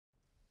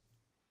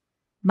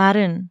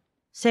마른,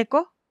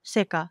 seco,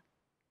 seca.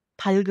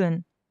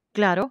 밝은,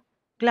 claro,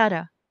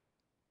 clara.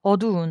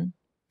 어두운,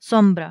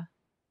 sombra.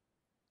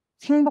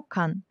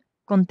 행복한,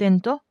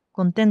 contento,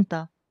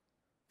 contenta.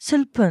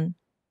 슬픈,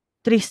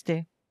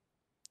 triste.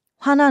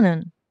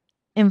 화나는,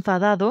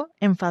 enfadado,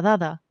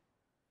 enfadada.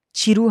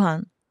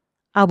 지루한,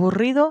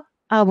 aburrido,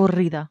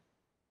 aburrida.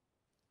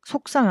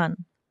 속상한,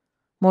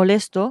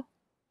 molesto,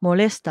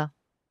 molesta.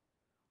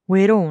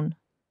 외로운,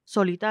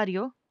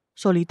 solitario,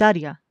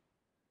 solitaria.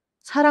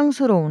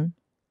 사랑스러운,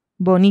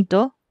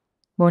 bonito,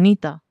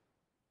 bonita.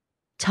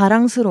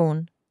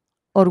 자랑스러운,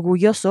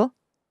 orgulloso,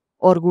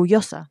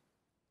 orgullosa.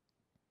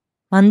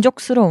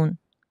 만족스러운,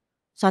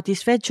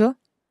 satisfecho,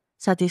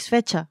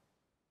 satisfecha.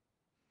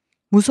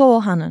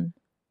 무서워하는,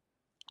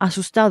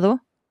 asustado,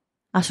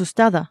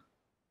 asustada.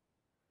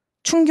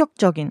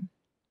 충격적인,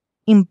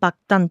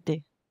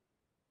 impactante.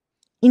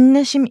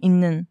 인내심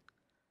있는,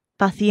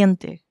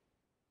 paciente.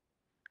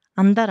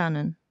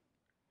 안달하는,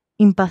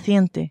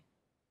 impaciente.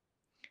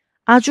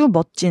 아주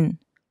멋진,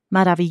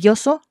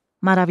 maravilloso,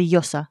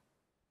 maravillosa.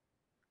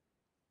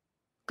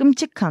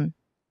 끔찍한,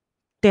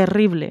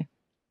 terrible.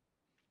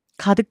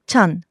 가득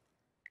찬,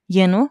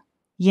 lleno,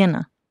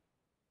 llena.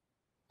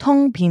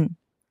 텅 빈,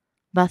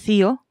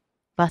 vacío,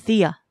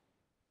 vacía.